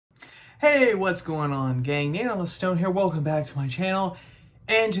Hey, what's going on, gang? Nate on the Stone here. Welcome back to my channel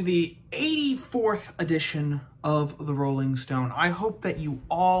and to the 84th edition of the Rolling Stone. I hope that you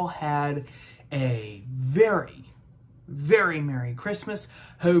all had a very Merry Christmas.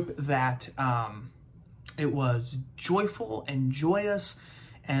 Hope that it was joyful and joyous,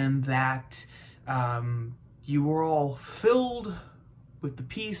 and that you were all filled with the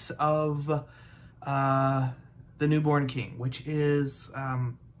peace of the newborn king, which is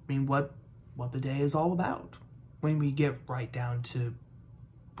what the day is all about when we get right down to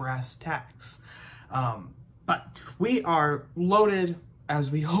brass tacks. But we are loaded,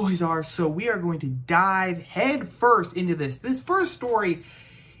 as we always are, so we are going to dive head first into this. This first story,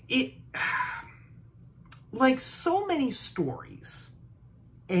 like so many stories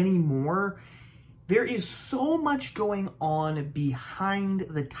anymore, there is so much going on behind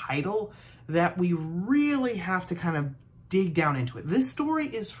the title that we really have to kind of dig down into it. This story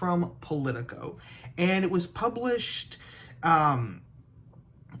is from Politico, and it was published,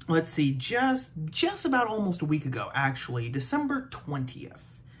 let's see, just about almost a week ago, actually, December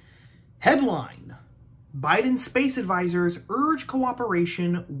 20th. Headline: Biden space advisors urge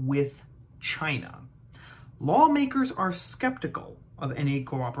cooperation with China. Lawmakers are skeptical of any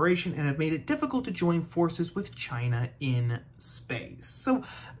cooperation and have made it difficult to join forces with China in space. So,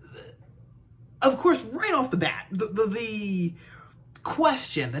 of course, right off the bat, the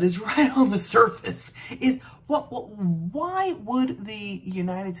question that is right on the surface is, why would the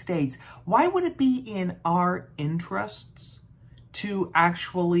United States, why would it be in our interests to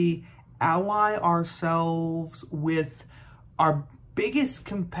actually ally ourselves with our biggest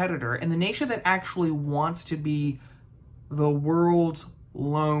competitor and the nation that actually wants to be the world's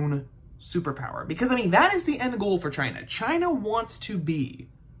lone superpower? Because, I mean, that is the end goal for China. China wants to be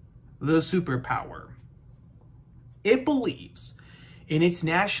the superpower. It believes in its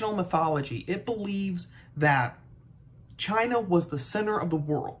national mythology, it believes that China was the center of the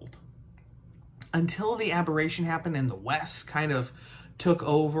world until the aberration happened and the West kind of took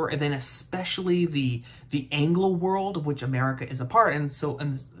over, and then especially the Anglo world, of which America is a part. And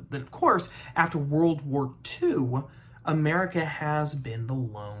then of course, after World War II, America has been the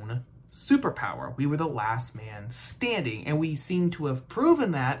lone superpower. We were the last man standing, and we seem to have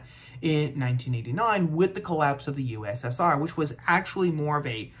proven that in 1989 with the collapse of the USSR, which was actually more of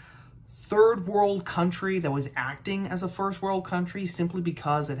a third world country that was acting as a first world country simply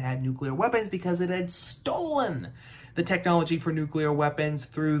because it had nuclear weapons, because it had stolen the technology for nuclear weapons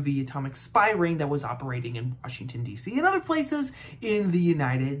through the atomic spy ring that was operating in Washington, D.C. and other places in the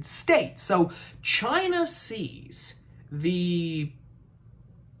United States. So China sees the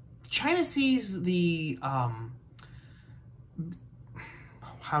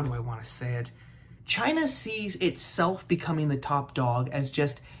how do I want to say it? China sees itself becoming the top dog as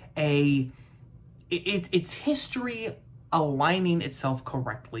just its history aligning itself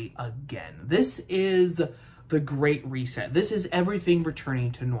correctly again. This is the Great Reset. This is everything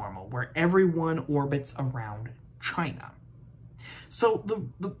returning to normal, where everyone orbits around China. So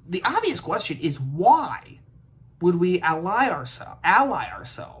the obvious question is, why would we ally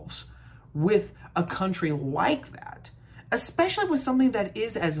ourselves with a country like that, especially with something that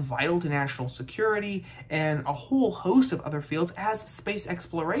is as vital to national security and a whole host of other fields as space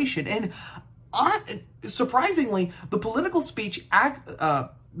exploration? And surprisingly, the political speech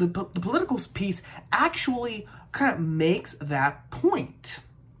the political piece actually kind of makes that point.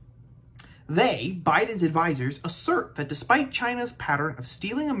 Biden's advisors, assert that despite China's pattern of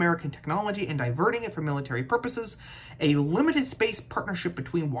stealing American technology and diverting it for military purposes, a limited space partnership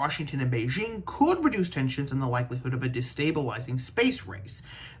between Washington and Beijing could reduce tensions and the likelihood of a destabilizing space race.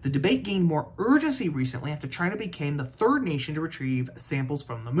 The debate gained more urgency recently after China became the third nation to retrieve samples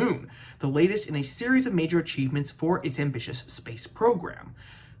from the moon, the latest in a series of major achievements for its ambitious space program.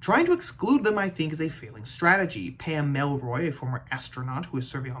 Trying to exclude them, I think, is a failing strategy. Pam Melroy, a former astronaut who is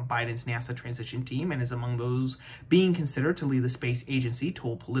serving on Biden's NASA transition team and is among those being considered to lead the space agency,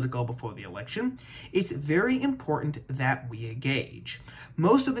 told Politico before the election, "It's very important that we engage."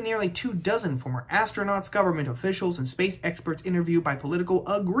 Most of the nearly 24 former astronauts, government officials, and space experts interviewed by Politico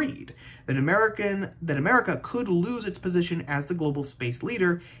agreed that America could lose its position as the global space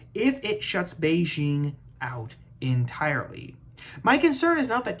leader if it shuts Beijing out entirely. "My concern is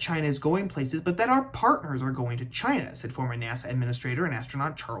not that China is going places, but that our partners are going to China," said former NASA administrator and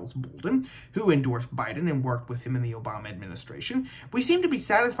astronaut Charles Bolden, who endorsed Biden and worked with him in the Obama administration. "We seem to be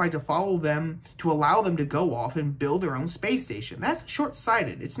satisfied to allow them to go off and build their own space station. That's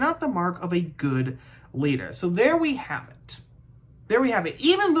short-sighted. It's not the mark of a good leader." So there we have it. There we have it.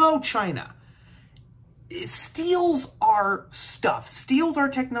 Even though China steals our stuff, steals our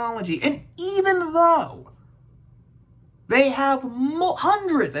technology. And even though they have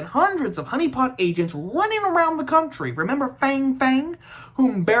hundreds and hundreds of honeypot agents running around the country, remember Fang Fang,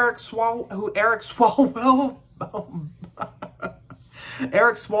 whom Eric Swalwell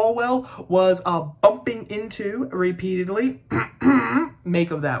was bumping into repeatedly.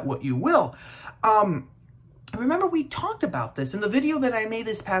 Make of that what you will. Remember, we talked about this in the video that I made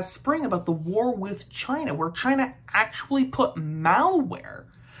this past spring about the war with China, where China actually put malware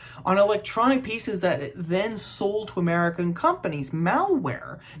on electronic pieces that it then sold to American companies.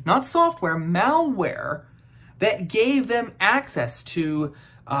 Malware, not software, malware that gave them access to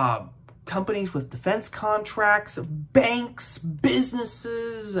companies with defense contracts, banks,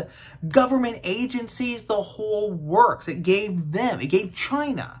 businesses, government agencies, the whole works. It gave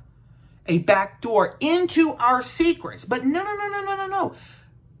China a backdoor into our secrets. But no.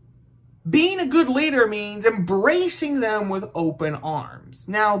 Being a good leader means embracing them with open arms.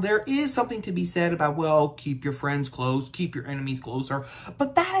 Now, there is something to be said about, well, keep your friends close, keep your enemies closer.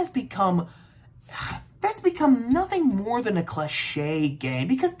 But that's become nothing more than a cliche game,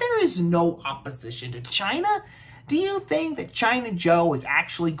 because there is no opposition to China. Do you think that China Joe is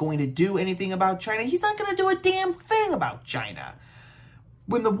actually going to do anything about China? He's not going to do a damn thing about China.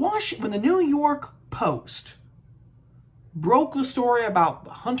 When the New York Post broke the story about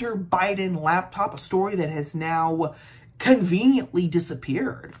the Hunter Biden laptop, a story that has now conveniently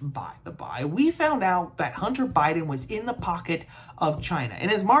disappeared, by the by, we found out that Hunter Biden was in the pocket of China.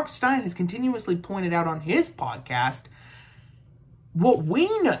 And as Mark Stein has continuously pointed out on his podcast, what we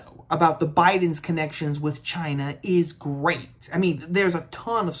know about the Biden's connections with China is great. I mean, there's a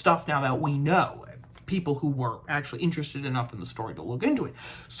ton of stuff now that we know. People who were actually interested enough in the story to look into it.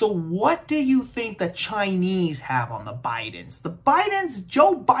 So what do you think the Chinese have on the Bidens? The Bidens,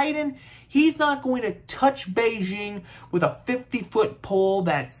 Joe Biden, he's not going to touch Beijing with a 50-foot pole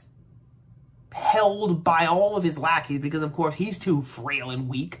that's held by all of his lackeys, because of course he's too frail and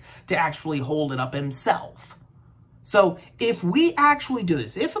weak to actually hold it up himself. So if we actually do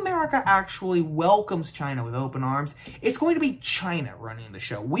this, if America actually welcomes China with open arms, it's going to be China running the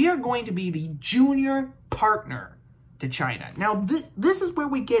show. We are going to be the junior partner to China. Now, this is where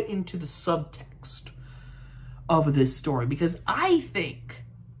we get into the subtext of this story, because I think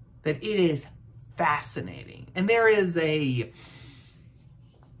that it is fascinating. And there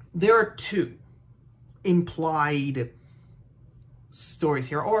are two implied stories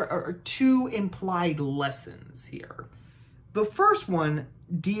here, or two implied lessons here. The first one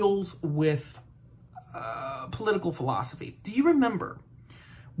deals with political philosophy. Do you remember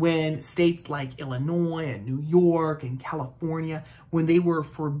when states like Illinois and New York and California, when they were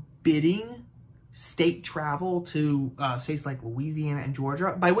forbidding state travel to states like Louisiana and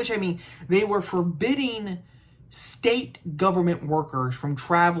Georgia, by which I mean they were forbidding state government workers from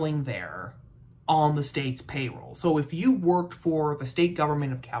traveling there on the state's payroll. So if you worked for the state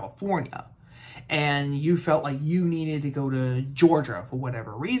government of California and you felt like you needed to go to Georgia for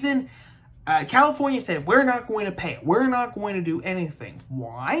whatever reason, California said, we're not going to pay it. We're not going to do anything.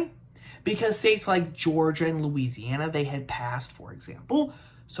 Why? Because states like Georgia and Louisiana, they had passed, for example,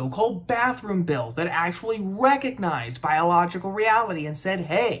 so-called bathroom bills that actually recognized biological reality and said,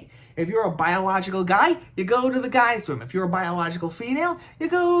 hey, if you're a biological guy, you go to the guy's room. If you're a biological female, you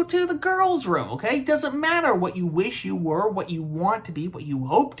go to the girl's room, okay? It doesn't matter what you wish you were, what you want to be, what you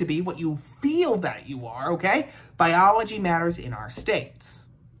hope to be, what you feel that you are, okay? Biology matters in our states.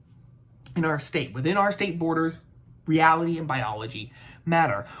 In our state, within our state borders, reality and biology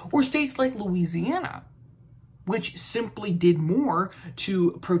matter. Or states like Louisiana, which simply did more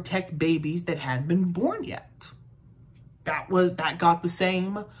to protect babies that hadn't been born yet. That got the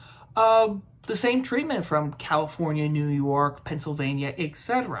same treatment from California, New York, Pennsylvania,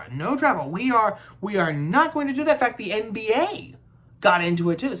 etc. No trouble. We are not going to do that. In fact, the NBA got into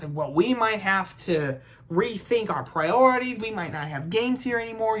it too. Said, well, we might have to rethink our priorities. We might not have games here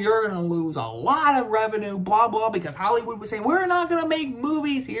anymore. You're going to lose a lot of revenue, blah, blah, because Hollywood was saying, we're not going to make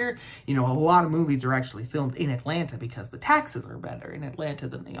movies here. You know, a lot of movies are actually filmed in Atlanta because the taxes are better in Atlanta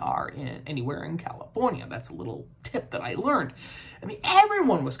than they are anywhere in California. That's a little tip that I learned. I mean,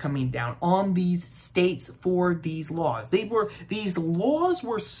 everyone was coming down on these states for these laws. These laws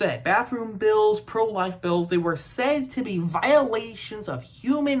were said, bathroom bills, pro-life bills, they were said to be violations of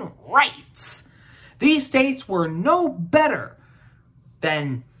human rights. These states were no better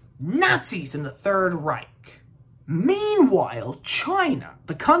than Nazis in the Third Reich. Meanwhile, China,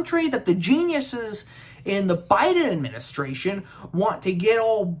 the country that the geniuses in the Biden administration want to get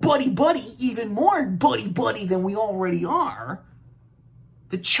all buddy-buddy, even more buddy-buddy than we already are,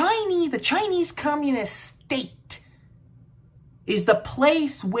 The Chinese Communist state is the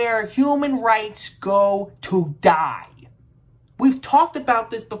place where human rights go to die. We've talked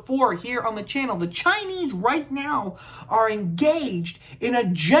about this before here on the channel. The Chinese right now are engaged in a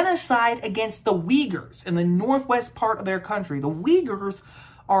genocide against the Uyghurs in the northwest part of their country. The Uyghurs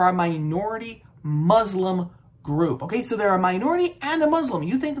are a minority Muslim group. Okay, so they're a minority and a Muslim.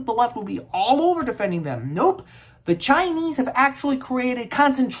 You think that the left will be all over defending them. Nope. The Chinese have actually created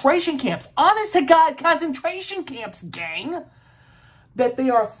concentration camps. Honest to God, concentration camps, gang, that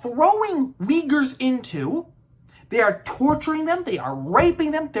they are throwing Uyghurs into. They are torturing them. They are raping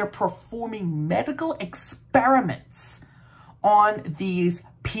them. They're performing medical experiments on these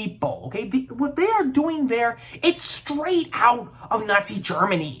people. Okay, what they are doing there, it's straight out of Nazi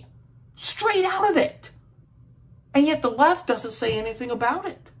Germany. Straight out of it. And yet the left doesn't say anything about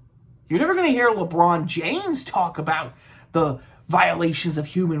it. You're never going to hear LeBron James talk about the violations of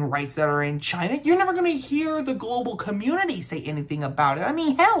human rights that are in China. You're never going to hear the global community say anything about it. I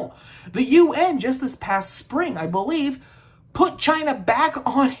mean, hell, the UN just this past spring, I believe, put China back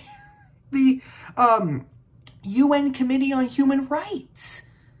on the UN Committee on Human Rights.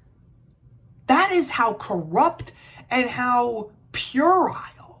 That is how corrupt and how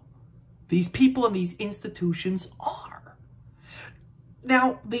puerile these people and these institutions are.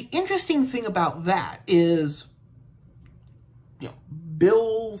 Now, the interesting thing about that is,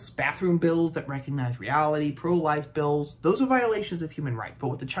 bills, bathroom bills that recognize reality, pro-life bills, those are violations of human rights. But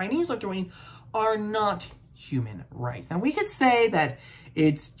what the Chinese are doing are not human rights. Now, we could say that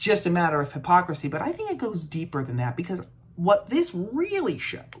it's just a matter of hypocrisy, but I think it goes deeper than that, because what this really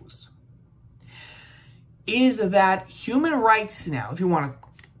shows is that human rights now, if you want to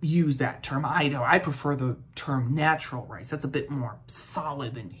use that term, I prefer the term natural rights. That's a bit more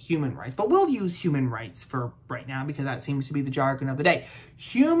solid than human rights, but we'll use human rights for right now because that seems to be the jargon of the day.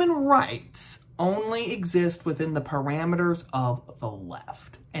 Human rights only exist within the parameters of the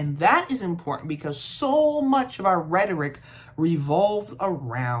left. And that is important because so much of our rhetoric revolves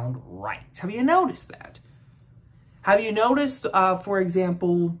around rights. Have you noticed that? Have you noticed, for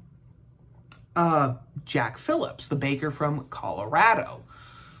example, Jack Phillips, the baker from Colorado,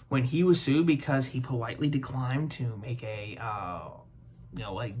 when he was sued because he politely declined to make a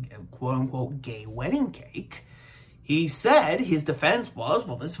quote-unquote gay wedding cake, he said his defense was,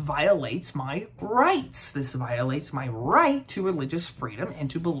 well, this violates my rights. This violates my right to religious freedom and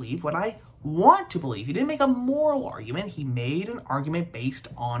to believe what I want to believe. He didn't make a moral argument. He made an argument based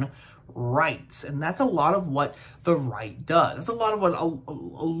on rights. And that's a lot of what the right does. That's a lot of what a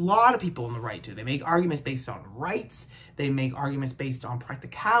lot of people on the right do. They make arguments based on rights. They make arguments based on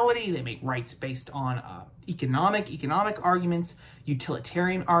practicality. They make rights based on economic arguments,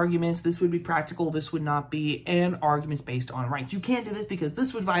 utilitarian arguments. This would be practical, this would not be, and arguments based on rights. You can't do this because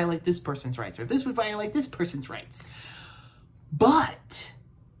this would violate this person's rights, or this would violate this person's rights. But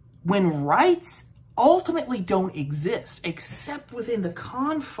when rights ultimately don't exist except within the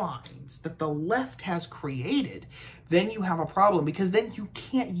confines that the left has created, then you have a problem, because then you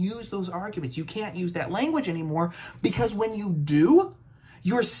can't use those arguments. You can't use that language anymore, because when you do,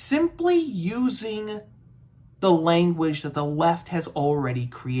 you're simply using the language that the left has already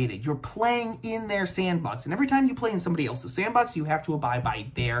created. You're playing in their sandbox, and every time you play in somebody else's sandbox, you have to abide by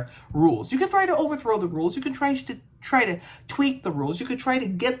their rules. You can try to overthrow the rules. You can try to tweak the rules. You could try to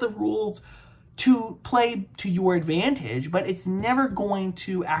get the rules to play to your advantage, but it's never going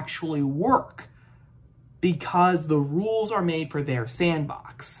to actually work because the rules are made for their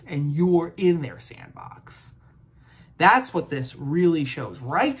sandbox and you're in their sandbox. That's what this really shows.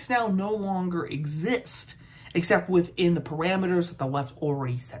 Rights now no longer exist except within the parameters that the left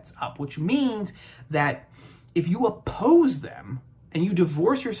already sets up, which means that if you oppose them and you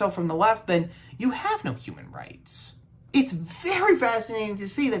divorce yourself from the left, then you have no human rights. It's very fascinating to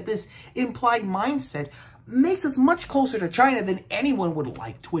see that this implied mindset makes us much closer to China than anyone would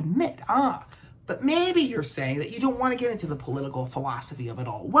like to admit. But maybe you're saying that you don't want to get into the political philosophy of it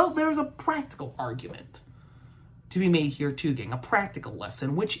all. Well, there's a practical argument to be made here too, gang. A practical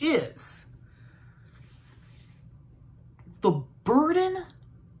lesson, which is the burden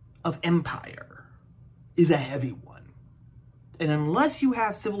of empire is a heavy one. And unless you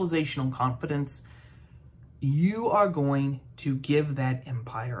have civilizational confidence, you are going to give that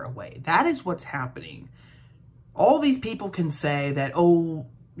empire away. That is what's happening. All these people can say that, oh,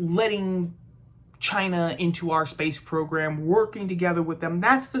 letting China into our space program, working together with them,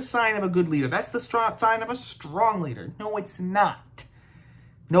 that's the sign of a good leader. That's the sign of a strong leader. No, it's not.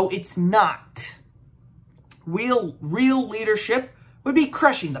 No, it's not. Real leadership would be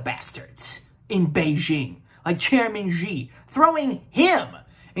crushing the bastards in Beijing, like Chairman Xi, throwing him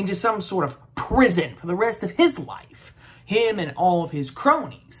into some sort of prison for the rest of his life, him and all of his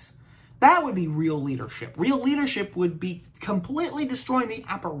cronies. That would be real leadership. Real leadership would be completely destroying the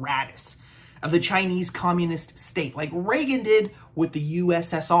apparatus of the Chinese communist state, like Reagan did with the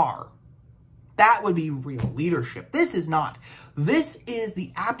USSR. That would be real leadership. This is not. This is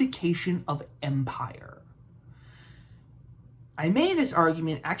the abdication of empire. I made this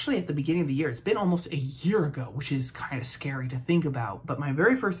argument actually at the beginning of the year. It's been almost a year ago, which is kind of scary to think about. But my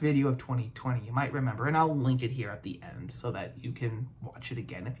very first video of 2020, you might remember, and I'll link it here at the end so that you can watch it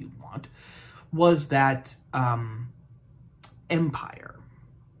again if you want, was that empire.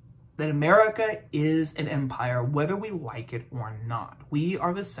 That America is an empire, whether we like it or not. We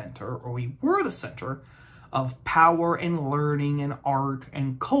are the center, or we were the center, of power and learning and art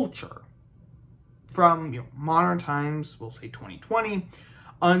and culture. From modern times, we'll say 2020,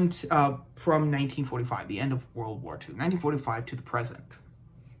 from 1945, the end of World War II, 1945 to the present.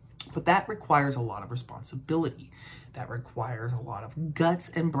 But that requires a lot of responsibility. That requires a lot of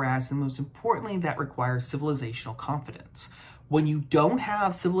guts and brass, and most importantly, that requires civilizational confidence. When you don't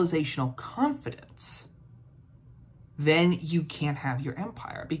have civilizational confidence, then you can't have your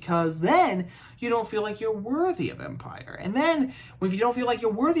empire, because then you don't feel like you're worthy of empire. And then if you don't feel like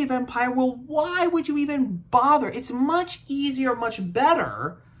you're worthy of empire, well, why would you even bother? It's much easier, much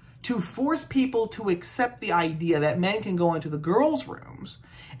better to force people to accept the idea that men can go into the girls' rooms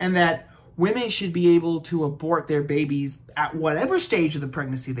and that women should be able to abort their babies at whatever stage of the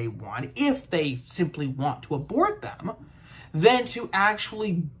pregnancy they want, if they simply want to abort them, than to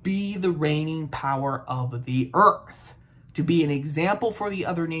actually be the reigning power of the earth, to be an example for the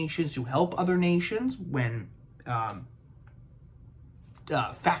other nations, to help other nations when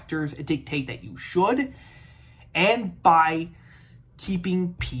factors dictate that you should, and by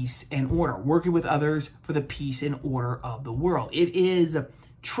keeping peace and order, working with others for the peace and order of the world. It is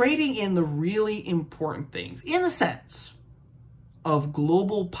trading in the really important things, in the sense of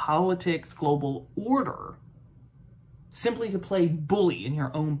global politics, global order, simply to play bully in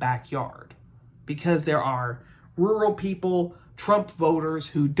your own backyard. Because there are rural people, Trump voters,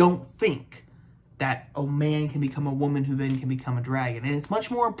 who don't think that a man can become a woman who then can become a dragon. And it's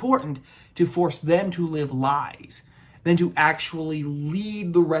much more important to force them to live lies than to actually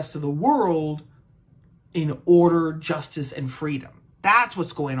lead the rest of the world in order, justice, and freedom. That's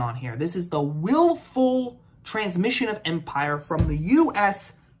what's going on here. This is the willful transmission of empire from the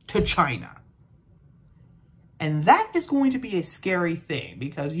US to China. And that is going to be a scary thing,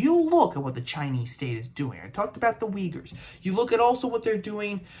 because you look at what the Chinese state is doing. I talked about the Uyghurs. You look at also what they're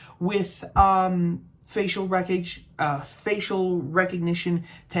doing with facial recognition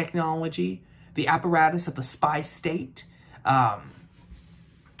technology, the apparatus of the spy state,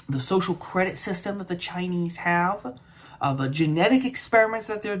 the social credit system that the Chinese have, the genetic experiments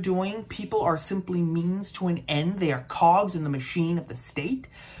that they're doing. People are simply means to an end. They are cogs in the machine of the state.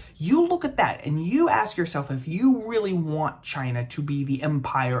 You look at that and you ask yourself if you really want China to be the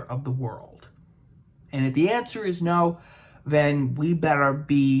empire of the world. And if the answer is no, then we better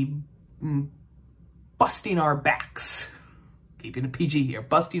be busting our backs, keeping a PG here,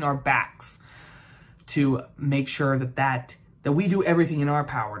 busting our backs to make sure that we do everything in our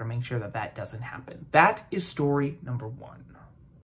power to make sure that that doesn't happen. That is story number one.